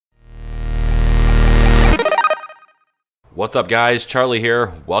What's up, guys? Charlie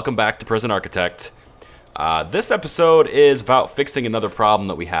here. Welcome back to Prison Architect. This episode is about fixing another problem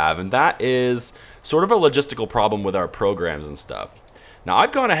that we have, and that is sort of a logistical problem with our programs and stuff. Now,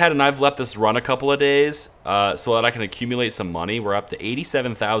 I've gone ahead and I've let this run a couple of days so that I can accumulate some money. We're up to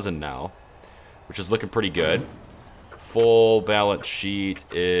 87,000 now, which is looking pretty good. Full balance sheet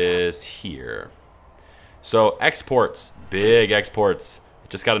is here. So exports, big exports.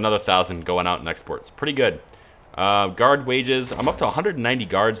 Just got another 1,000 going out in exports. Pretty good. Guard wages, I'm up to 190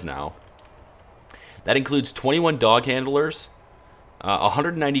 guards now. That includes 21 dog handlers,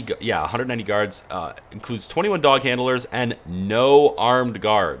 190 guards, includes 21 dog handlers and no armed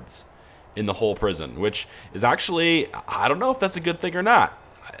guards in the whole prison, which is actually, I don't know if that's a good thing or not.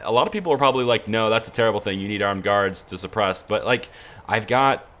 A lot of people are probably like, no, that's a terrible thing. You need armed guards to suppress. But like, I've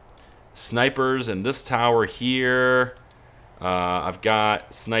got snipers in this tower here. I've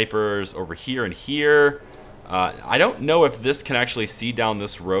got snipers over here and here. I don't know if this can actually see down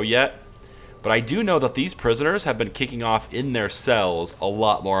this row yet, but I do know that these prisoners have been kicking off in their cells a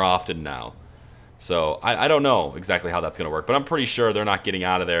lot more often now. So I don't know exactly how that's going to work, but I'm pretty sure they're not getting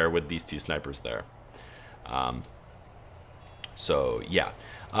out of there with these two snipers there. So yeah.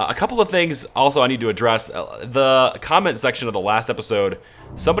 A couple of things also I need to address. The comment section of the last episode,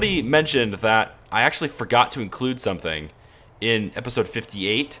 somebody mentioned that I actually forgot to include something in episode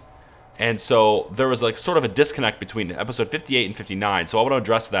 58. And so there was like sort of a disconnect between episode 58 and 59. So I want to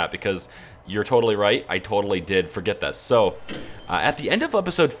address that because you're totally right. I totally did forget this. So at the end of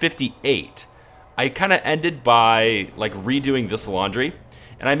episode 58, I kind of ended by like redoing this laundry.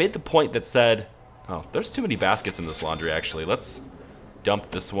 And I made the point that said, oh, there's too many baskets in this laundry actually. Let's dump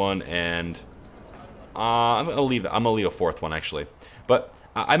this one and I'm gonna leave a fourth one actually. But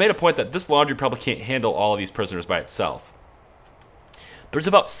I made a point that this laundry probably can't handle all of these prisoners by itself. There's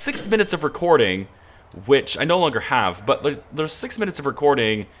about 6 minutes of recording, which I no longer have, but there's 6 minutes of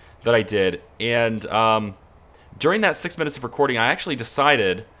recording that I did, and during that 6 minutes of recording, I actually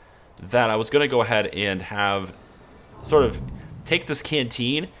decided that I was going to go ahead and have sort of take this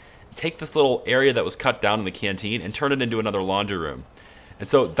canteen, take this little area that was cut down in the canteen, and turn it into another laundry room. And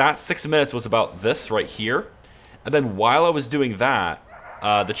so that 6 minutes was about this right here, and then while I was doing that,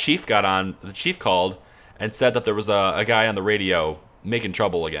 the chief called and said that there was a guy on the radio making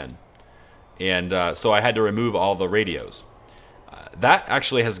trouble again, and so I had to remove all the radios. That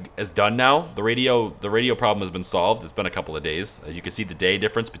actually is done now. The radio problem has been solved. It's been a couple of days. You can see the day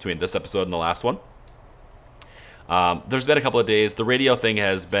difference between this episode and the last one. There's been a couple of days. The radio thing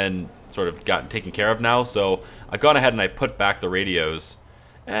has been sort of gotten taken care of now, so I've gone ahead and I put back the radios,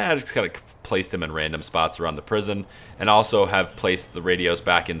 and I just kind of placed them in random spots around the prison, and also have placed the radios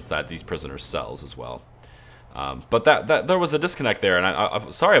back inside these prisoners' cells as well. But there was a disconnect there, and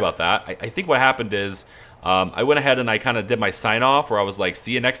I'm sorry about that. I think what happened is I went ahead and I kind of did my sign-off where I was like,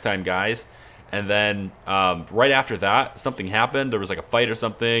 see you next time, guys. And then right after that, something happened. There was like a fight or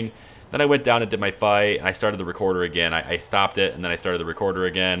something. Then I went down and did my fight, and I started the recorder again. I stopped it, and then I started the recorder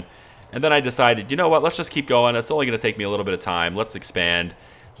again. And then I decided, you know what, let's just keep going. It's only going to take me a little bit of time. Let's expand.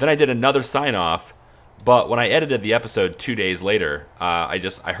 Then I did another sign-off. But when I edited the episode 2 days later, I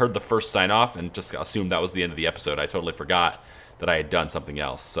heard the first sign-off and just assumed that was the end of the episode. I totally forgot that I had done something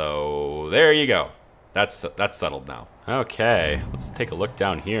else. So there you go. That's settled now. Okay, let's take a look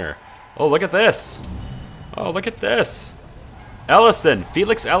down here. Oh, look at this. Oh, look at this. Ellison,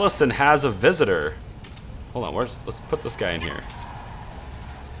 Felix Ellison has a visitor. Hold on, let's put this guy in here.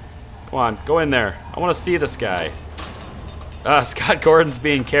 Come on, go in there. I want to see this guy. Scott Gordon's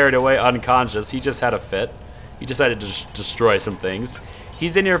being carried away unconscious. He just had a fit. He decided to destroy some things.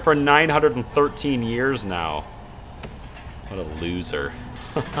 He's in here for 913 years now. What a loser.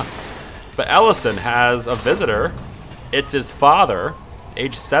 But Ellison has a visitor. It's his father,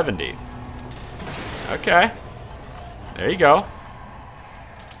 age 70. Okay. There you go.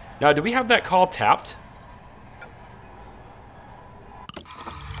 Now, do we have that call tapped?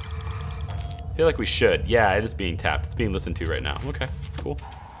 I feel like we should. Yeah, it is being tapped. It's being listened to right now. Okay, cool.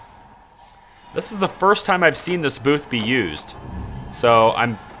 This is the first time I've seen this booth be used. So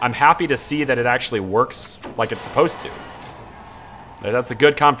I'm happy to see that it actually works like it's supposed to. That's a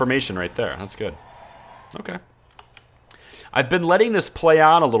good confirmation right there. That's good. Okay. I've been letting this play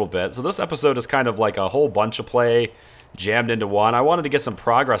on a little bit. So this episode is kind of like a whole bunch of play jammed into one. I wanted to get some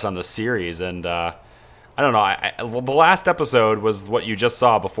progress on the series, and I don't know, the last episode was what you just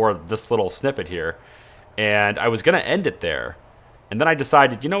saw before this little snippet here, and I was going to end it there, and then I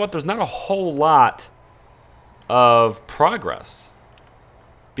decided, you know what, there's not a whole lot of progress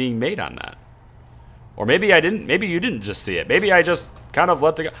being made on that. Or maybe I didn't. Maybe you didn't just see it. Maybe I just kind of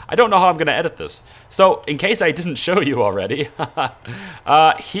let it go. I don't know how I'm going to edit this. So in case I didn't show you already,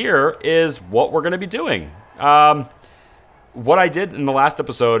 here is what we're going to be doing. What I did in the last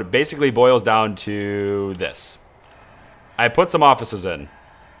episode basically boils down to this. I put some offices in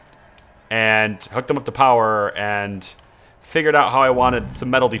and hooked them up to power and figured out how I wanted some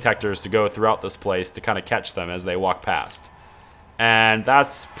metal detectors to go throughout this place to kind of catch them as they walk past. And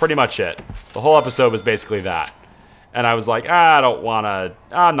that's pretty much it. The whole episode was basically that. And I was like, I don't want to,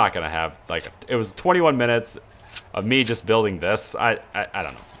 I'm not going to have, like, it was 21 minutes of me just building this. I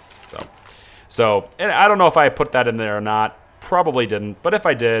don't know. So, and I don't know if I put that in there or not. Probably didn't. But if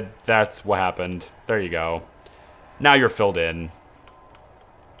I did, that's what happened. There you go. Now you're filled in.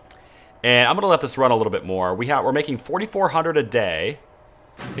 And I'm going to let this run a little bit more. We're making $4,400 a day.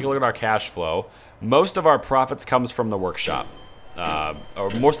 Take a look at our cash flow. Most of our profits comes from the workshop. Or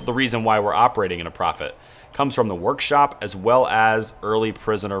most of the reason why we're operating in a profit comes from the workshop as well as early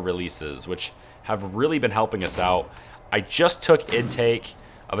prisoner releases, which have really been helping us out. I just took intake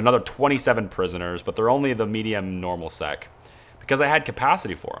of another 27 prisoners, but they're only the medium normal sec because I had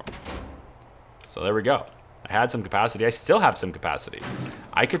capacity for them. So there we go. I had some capacity. I still have some capacity.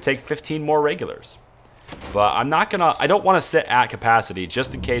 I could take 15 more regulars, but I don't want to sit at capacity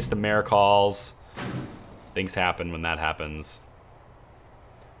just in case the mayor calls. Things happen when that happens.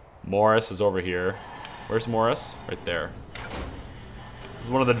 Morris is over here. Where's Morris? Right there. This is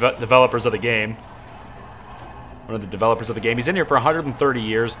one of the developers of the game. One of the developers of the game. He's in here for 130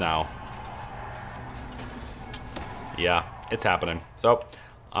 years now. Yeah, it's happening. So,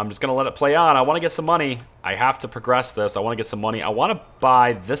 I'm just going to let it play on. I want to get some money. I have to progress this. I want to get some money. I want to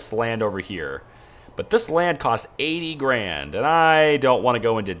buy this land over here. But this land costs 80 grand, and I don't want to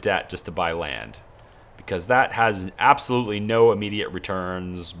go into debt just to buy land, because that has absolutely no immediate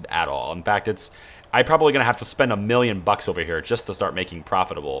returns at all. In fact, I'm probably going to have to spend $1 million over here just to start making it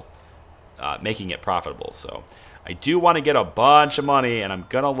profitable. So I do want to get a bunch of money, and I'm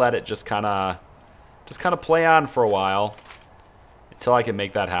going to let it just kind of play on for a while until I can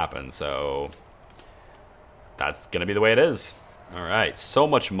make that happen. So that's going to be the way it is. All right, so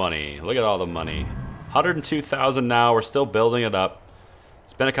much money. Look at all the money. 102,000 now. We're still building it up.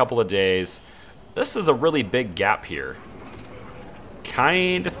 It's been a couple of days. This is a really big gap here.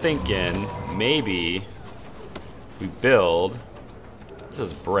 Kind of thinking maybe we build. This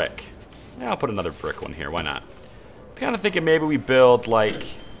is brick. Yeah, I'll put another brick one here. Why not? Kind of thinking maybe we build like,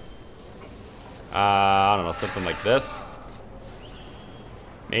 I don't know, something like this.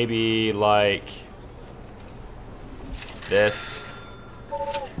 Maybe like this.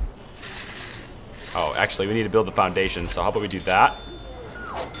 Oh, actually, we need to build the foundation, so how about we do that?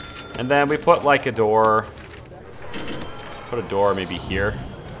 And then we put like a door. Put a door maybe here.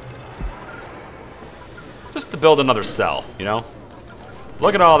 Just to build another cell, you know?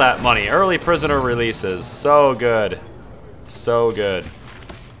 Look at all that money. Early prisoner releases. So good. So good.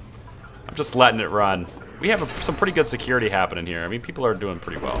 I'm just letting it run. We have some pretty good security happening here. I mean, people are doing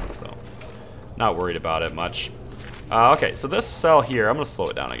pretty well, so not worried about it much. Okay, so this cell here, I'm going to slow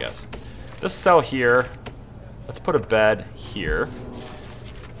it down, I guess. This cell here, let's put a bed here.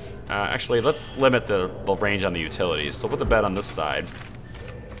 Actually, let's limit the range on the utilities. So put the bed on this side.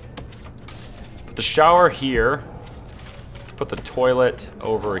 Put the shower here. Put the toilet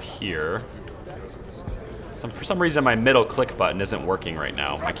over here. For some reason, my middle click button isn't working right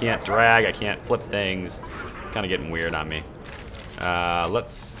now. I can't drag. I can't flip things. It's kind of getting weird on me.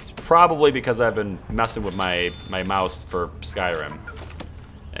 Let's probably because I've been messing with my mouse for Skyrim,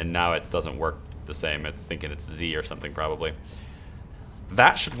 and now it doesn't work the same. It's thinking it's Z or something probably.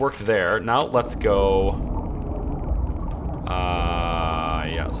 That should work there. Now let's go.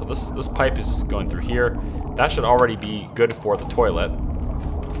 Yeah. So this pipe is going through here. That should already be good for the toilet,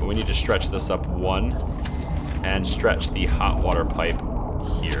 but we need to stretch this up one, and stretch the hot water pipe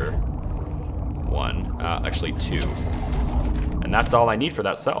here. One, actually two, and that's all I need for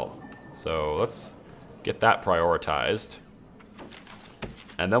that cell. So let's get that prioritized,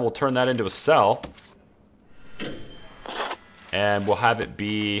 and then we'll turn that into a cell. And we'll have it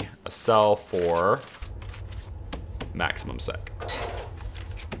be a cell for maximum sec.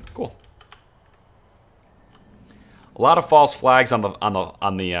 Cool. A lot of false flags on the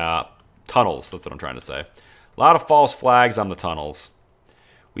tunnels. That's what I'm trying to say. A lot of false flags on the tunnels.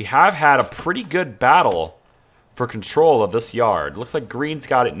 We have had a pretty good battle for control of this yard. Looks like green's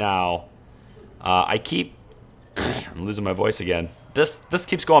got it now. I'm losing my voice again. This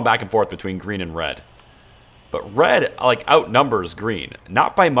keeps going back and forth between green and red. But red, like, outnumbers green.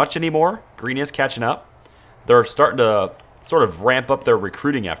 Not by much anymore. Green is catching up. They're starting to sort of ramp up their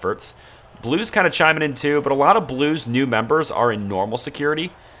recruiting efforts. Blue's kind of chiming in too, but a lot of Blue's new members are in normal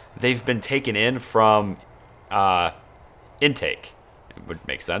security. They've been taken in from intake. It would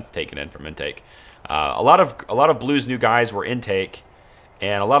make sense, taken in from intake. A lot of Blue's new guys were intake,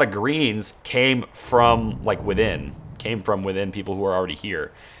 and a lot of Green's came from like within. Came from within people who are already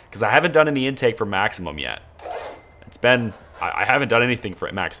here. Because I haven't done any intake for maximum yet. I haven't done anything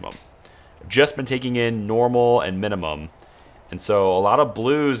for maximum. Just been taking in normal and minimum. And so a lot of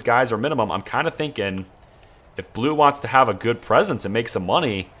Blue's guys are minimum. I'm kind of thinking if Blue wants to have a good presence and make some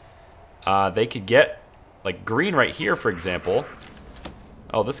money, they could get like Green right here, for example.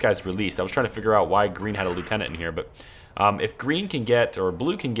 Oh, this guy's released. I was trying to figure out why Green had a lieutenant in here, but if Green can get, or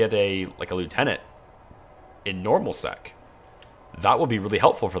Blue can get a lieutenant in normal sec, that would be really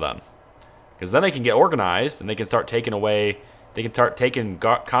helpful for them. Because then they can get organized and they can start taking away, they can start taking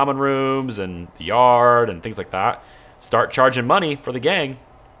common rooms and the yard and things like that. Start charging money for the gang.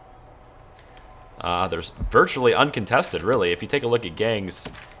 There's virtually uncontested, really. If you take a look at gangs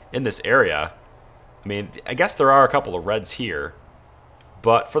in this area, I mean, I guess there are a couple of reds here,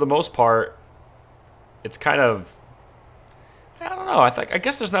 but for the most part, it's kind of, I don't know. I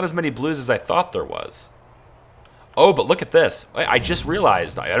guess there's not as many Blues as I thought there was. Oh, but look at this. I just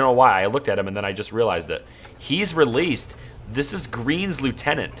realized. I don't know why. I looked at him and then I just realized it. He's released. This is Green's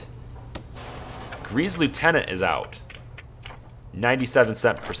lieutenant. Green's lieutenant is out.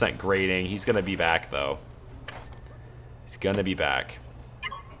 97% grading. He's going to be back, though. He's going to be back.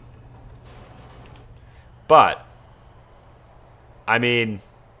 But, I mean,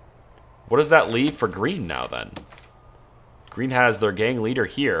 what does that leave for Green now, then? Green has their gang leader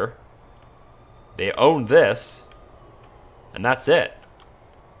here. They own this. And that's it.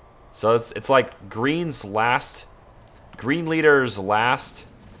 So it's like Green leader's last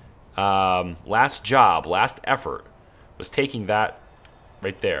job, last effort was taking that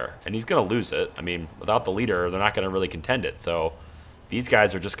right there. And he's going to lose it. I mean, without the leader, they're not going to really contend it. So these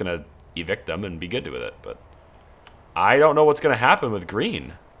guys are just going to evict them and be good with it. But I don't know what's going to happen with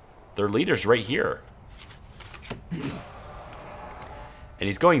Green. Their leader's right here. And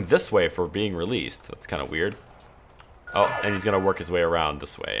he's going this way for being released. That's kind of weird. Oh, and he's going to work his way around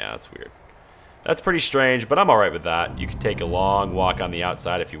this way. Yeah, that's weird. That's pretty strange, but I'm all right with that. You can take a long walk on the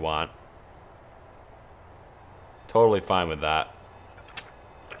outside if you want. Totally fine with that.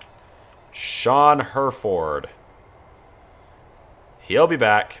 Sean Herford. He'll be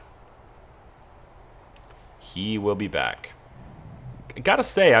back. He will be back. I gotta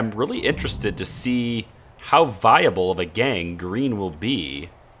say, I'm really interested to see how viable of a gang Green will be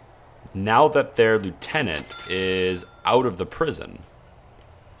now that their lieutenant is out of the prison.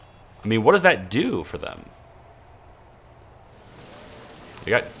 I mean, what does that do for them?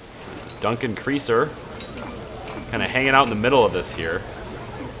 We got Duncan Creaser kind of hanging out in the middle of this here.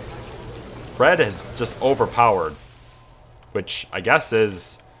 Fred is just overpowered, which I guess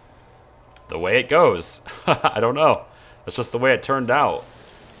is the way it goes. I don't know. That's just the way it turned out.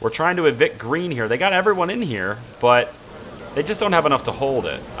 We're trying to evict Green here. They got everyone in here, but they just don't have enough to hold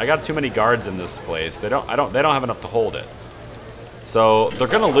it. I got too many guards in this place. They don't have enough to hold it. So they're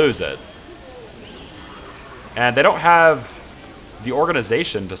gonna lose it. And they don't have the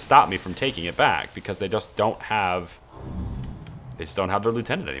organization to stop me from taking it back because they just don't have their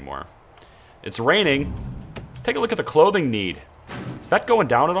lieutenant anymore. It's raining. Let's take a look at the clothing need. Is that going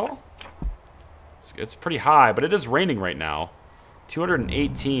down at all? It's pretty high, but it is raining right now.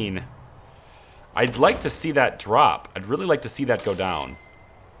 218. I'd like to see that drop. I'd really like to see that go down.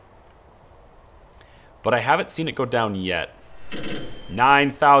 But I haven't seen it go down yet.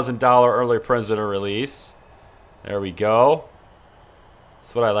 $9,000 early prisoner release. There we go.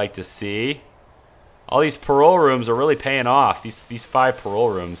 That's what I like to see. All these parole rooms are really paying off. These 5 parole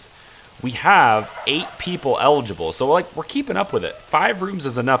rooms. We have 8 people eligible. So we're keeping up with it. 5 rooms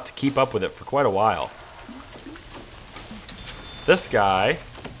is enough to keep up with it for quite a while. This guy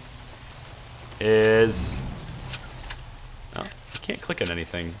is... Oh, I can't click on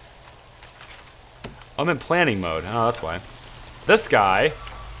anything. I'm in planning mode. Oh, that's why. This guy,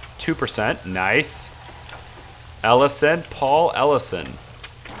 2%. Nice. Ellison, Paul Ellison,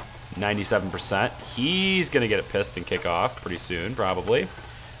 97%. He's going to get it pissed and kick off pretty soon, probably.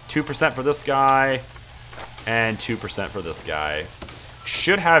 2% for this guy, and 2% for this guy.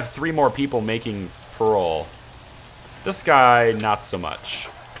 Should have 3 more people making parole. This guy, not so much.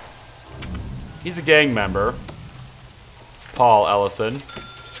 He's a gang member. Paul Ellison.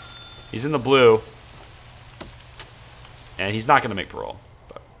 He's in the blue. And he's not going to make parole.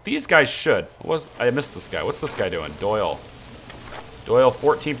 But these guys should. I missed this guy. What's this guy doing? Doyle. Doyle,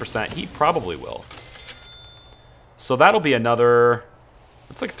 14%. He probably will. So that'll be another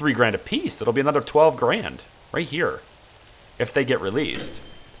It's like 3 grand a piece. It'll be another 12 grand right here if they get released.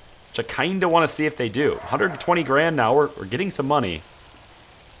 Which I kind of want to see if they do. 120 grand now. We're getting some money.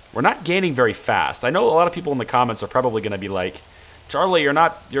 We're not gaining very fast. I know a lot of people in the comments are probably going to be like, Charlie,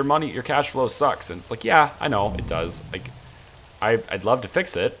 your cash flow sucks. And it's like, yeah, I know it does. Like, I'd love to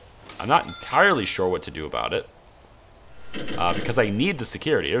fix it. I'm not entirely sure what to do about it. Because I need the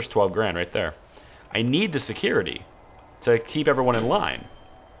security. There's 12 grand right there. I need the security to keep everyone in line.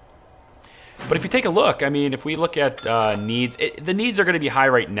 But if you take a look, I mean, if we look at needs, the needs are going to be high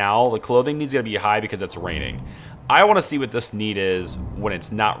right now. The clothing needs going to be high because it's raining. I want to see what this need is when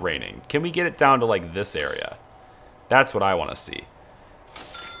it's not raining. Can we get it down to like this area? That's what I want to see.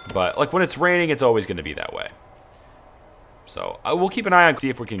 But like when it's raining, it's always going to be that way. So we'll keep an eye on, see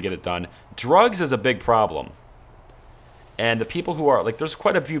if we can get it done. Drugs is a big problem. And the people who are, like, there's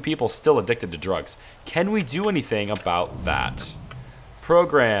quite a few people still addicted to drugs. Can we do anything about that?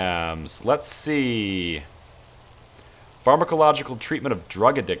 Programs. Let's see. Pharmacological treatment of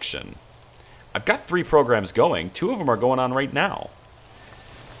drug addiction. I've got 3 programs going. 2 of them are going on right now.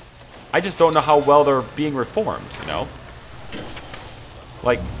 I just don't know how well they're being reformed, you know?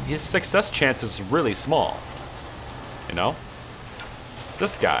 Like, his success chance is really small. You know?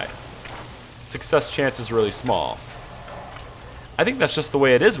 This guy. Success chance is really small. I think that's just the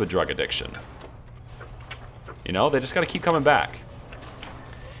way it is with drug addiction. You know, they just got to keep coming back.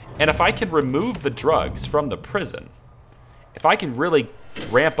 And if I can remove the drugs from the prison, if I can really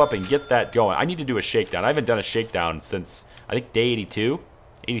ramp up and get that going, I need to do a shakedown. I haven't done a shakedown since, I think, day 82,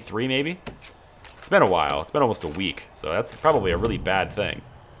 83 maybe. It's been a while. It's been almost a week, so that's probably a really bad thing.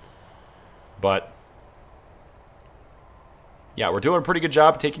 But yeah, we're doing a pretty good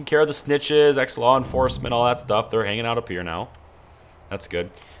job taking care of the snitches, ex-law enforcement, all that stuff. They're hanging out up here now. That's good.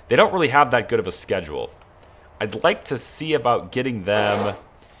 They don't really have that good of a schedule. I'd like to see about getting them,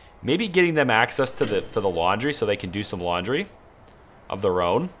 maybe getting them access to the laundry so they can do some laundry of their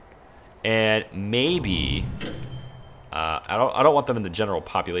own. And maybe, I don't want them in the general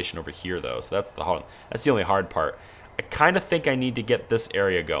population over here though. So that's the only hard part. I kind of think I need to get this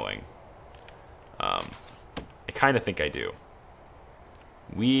area going. I kind of think I do.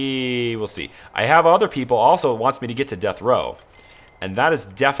 We will see. I have other people also wants me to get to death row. And that is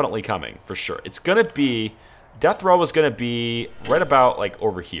definitely coming, for sure. It's going to be, death row is going to be right about, like,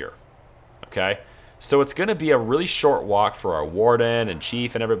 over here. Okay? So it's going to be a really short walk for our warden and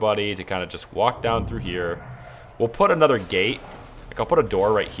chief and everybody to kind of just walk down through here. We'll put another gate. Like, I'll put a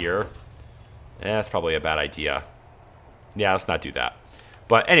door right here. That's probably a bad idea. Yeah, let's not do that.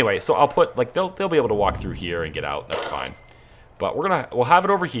 But anyway, so I'll put, like, they'll be able to walk through here and get out. That's fine. But we'll have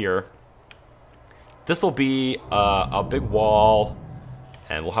it over here. This will be a big wall.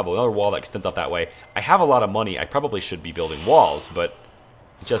 And we'll have another wall that extends out that way. I have a lot of money. I probably should be building walls, but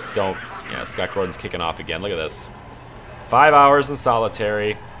just don't. Yeah, Scott Gordon's kicking off again. Look at this. 5 hours in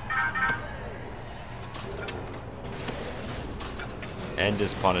solitary. End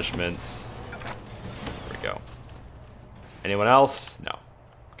his punishments. There we go. Anyone else? No.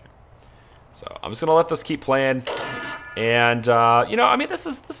 Okay. So I'm just gonna let this keep playing. And you know, I mean, this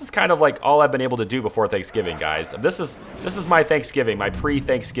is kind of like all I've been able to do before Thanksgiving, guys. This is my Thanksgiving, my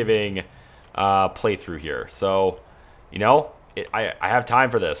pre-Thanksgiving playthrough here. So, you know, I have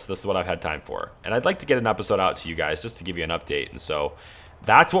time for this. This is what I've had time for, and I'd like to get an episode out to you guys just to give you an update. And so,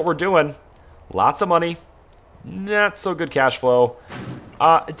 that's what we're doing. Lots of money, not so good cash flow.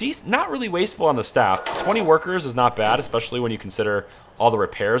 Not really wasteful on the staff. 20 workers is not bad, especially when you consider all the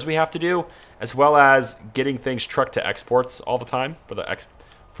repairs we have to do, as well as getting things trucked to exports all the time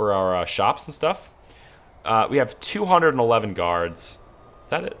for our shops and stuff. We have 211 guards. Is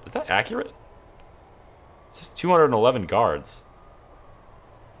that it? Is that accurate? It says 211 guards.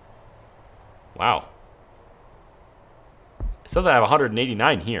 Wow. It says I have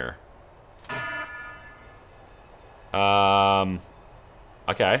 189 here.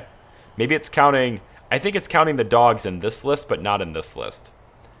 Okay. Maybe it's counting, I think it's counting the dogs in this list, but not in this list.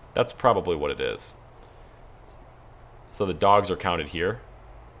 That's probably what it is. So the dogs are counted here.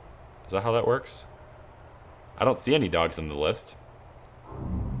 Is that how that works? I don't see any dogs in the list.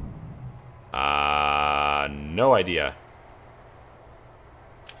 No idea.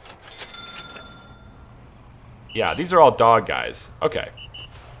 Yeah, these are all dog guys. Okay.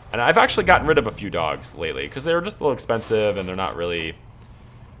 And I've actually gotten rid of a few dogs lately because they were just a little expensive and they're not really...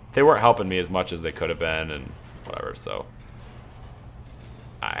 They weren't helping me as much as they could have been and whatever, so...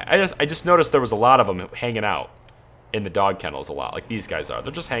 I just noticed there was a lot of them hanging out in the dog kennels a lot, like these guys are.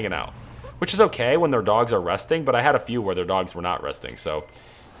 They're just hanging out, which is okay when their dogs are resting, but I had a few where their dogs were not resting, so...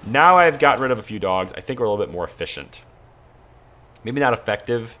 Now I've gotten rid of a few dogs. I think we're a little bit more efficient. Maybe not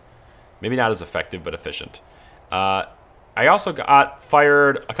effective. Maybe not as effective, but efficient. I also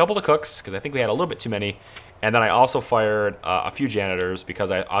fired a couple of cooks because I think we had a little bit too many. And then I also fired a few janitors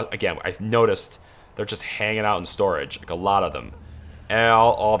because I noticed they're just hanging out in storage, like a lot of them,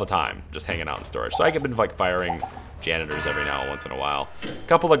 all the time, just hanging out in storage. So I've been like firing janitors every now and once in a while. A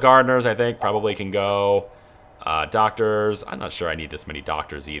couple of gardeners I think probably can go. Doctors, I'm not sure I need this many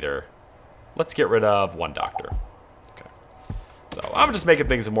doctors either. Let's get rid of one doctor. Okay. So I'm just making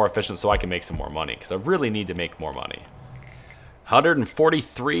things more efficient so I can make some more money because I really need to make more money.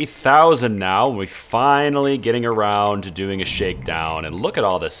 143,000 now. We're finally getting around to doing a shakedown. And look at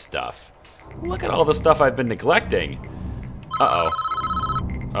all this stuff. Look at all the stuff I've been neglecting. Uh-oh.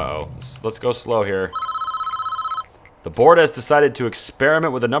 Uh-oh. Let's go slow here. The board has decided to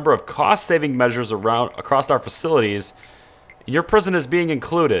experiment with a number of cost-saving measures across our facilities. Your prison is being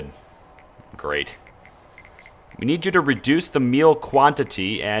included. Great. We need you to reduce the meal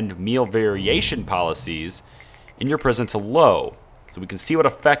quantity and meal variation policies in your prison to low, so we can see what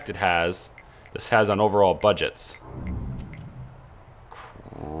effect this has on overall budgets.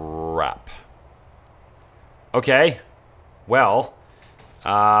 Crap. Okay. Well,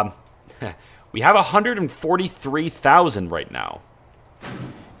 we have 143,000 right now.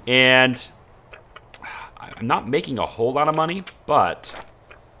 And I'm not making a whole lot of money, but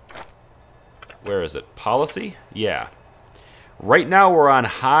where is it? Policy? Yeah. Right now we're on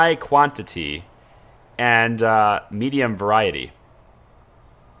high quantity and medium variety.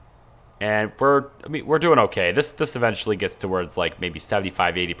 And we're doing okay. This eventually gets to where it's like maybe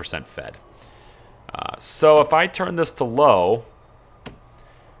 75-80% fed. So if I turn this to low,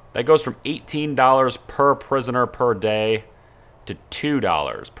 that goes from $18 per prisoner per day to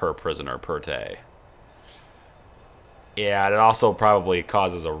 $2 per prisoner per day. Yeah, it also probably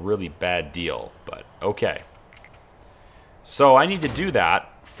causes a really bad deal, but okay. So I need to do that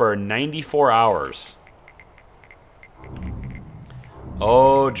for 94 hours.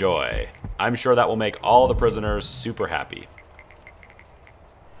 Oh joy. I'm sure that will make all the prisoners super happy.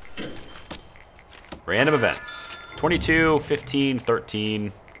 Random events. 22, 15,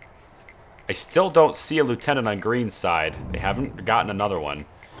 13. I still don't see a lieutenant on Green's side. They haven't gotten another one.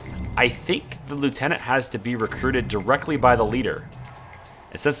 I think the lieutenant has to be recruited directly by the leader.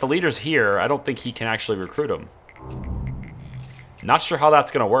 And since the leader's here, I don't think he can actually recruit him. Not sure how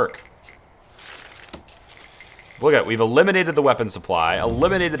that's going to work. Look at it. We've eliminated the weapon supply,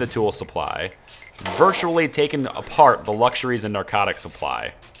 eliminated the tool supply, virtually taken apart the luxuries and narcotic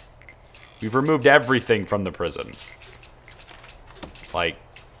supply. We've removed everything from the prison. Like,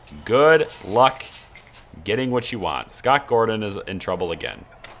 good luck getting what you want. Scott Gordon is in trouble again.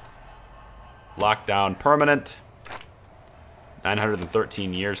 Lockdown permanent.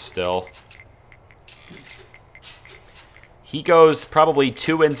 913 years still. He goes probably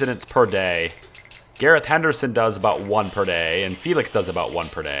 2 incidents per day. Gareth Henderson does about 1 per day, and Felix does about 1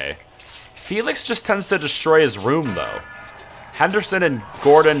 per day. Felix just tends to destroy his room, though. Henderson and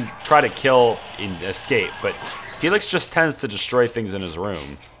Gordon try to kill and escape, but Felix just tends to destroy things in his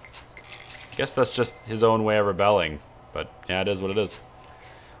room. I guess that's just his own way of rebelling, but yeah, it is what it is.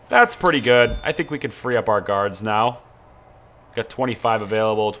 That's pretty good. I think we can free up our guards now. Got 25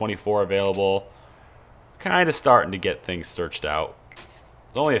 available, 24 available. Kind of starting to get things searched out.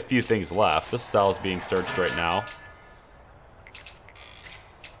 There's only a few things left. This cell is being searched right now.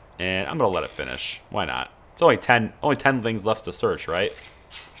 And I'm going to let it finish. Why not? It's only 10 things left to search, right?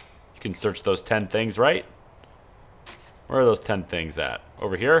 You can search those 10 things, right? Where are those 10 things at?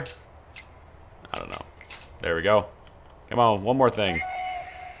 Over here? I don't know. There we go. Come on, one more thing.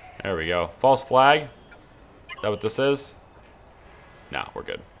 There we go. False flag? Is that what this is? No, we're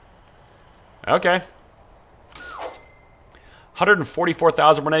good. Okay.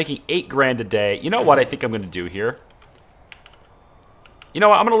 144,000. We're making 8 grand a day. You know what I think I'm going to do here? You know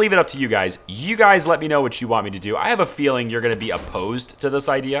what? I'm going to leave it up to you guys. You guys let me know what you want me to do. I have a feeling you're going to be opposed to this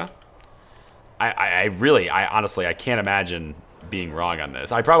idea. I honestly, I can't imagine being wrong on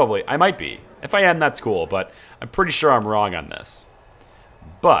this. I might be. If I am, that's cool, but I'm pretty sure I'm wrong on this.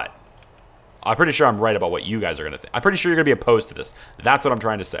 But I'm pretty sure I'm right about what you guys are going to think. I'm pretty sure you're going to be opposed to this. That's what I'm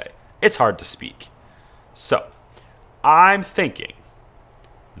trying to say. It's hard to speak. So, I'm thinking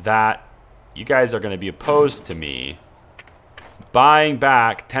that you guys are going to be opposed to me buying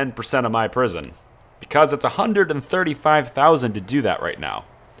back 10% of my prison because it's 135,000 to do that right now.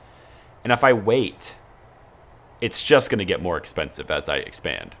 And if I wait, it's just going to get more expensive as I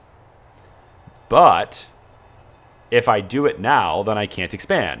expand. But if I do it now, then I can't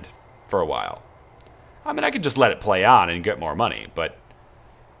expand for a while. I mean, I could just let it play on and get more money, but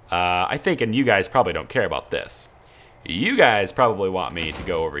I think, and you guys probably don't care about this. You guys probably want me to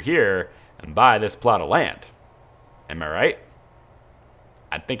go over here and buy this plot of land. Am I right?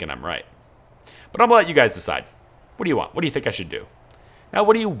 I'm thinking I'm right. But I'm gonna let you guys decide. What do you want? What do you think I should do? Now,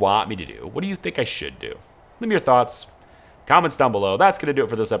 what do you want me to do? What do you think I should do? Leave me your thoughts. Comments down below. That's gonna do it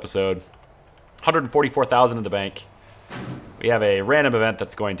for this episode. 144,000 in the bank. We have a random event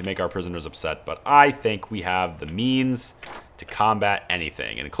that's going to make our prisoners upset, but I think we have the means to combat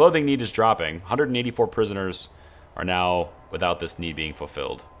anything. And clothing need is dropping. 184 prisoners are now without this need being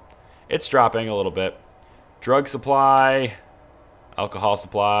fulfilled. It's dropping a little bit. Drug supply, alcohol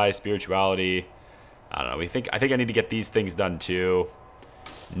supply, spirituality. I don't know. I think I need to get these things done too.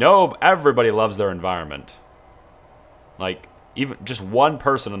 No, everybody loves their environment. Like, even just one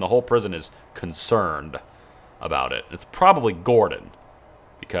person in the whole prison is concerned about it. It's probably Gordon,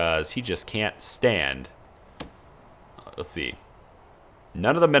 because he just can't stand. Let's see.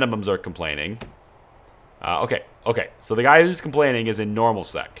 None of the minimums are complaining. Okay. So the guy who's complaining is in normal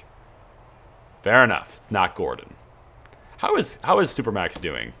sec. Fair enough. It's not Gordon. How is Supermax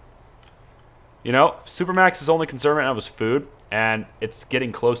doing? You know, Supermax's only concern right now is food, and it's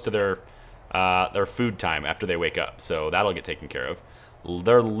getting close to their food time after they wake up, so that'll get taken care of.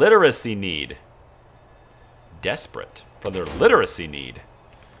 Their literacy need. Desperate for their literacy need.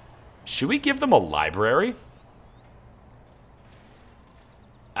 Should we give them a library?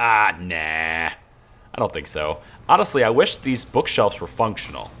 Nah. I don't think so. Honestly, I wish these bookshelves were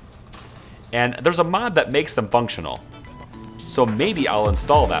functional. And there's a mod that makes them functional. So maybe I'll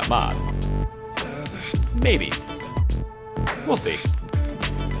install that mod. Maybe. We'll see.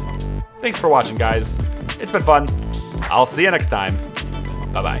 Thanks for watching, guys. It's been fun. I'll see you next time.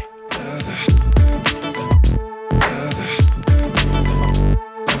 Bye-bye.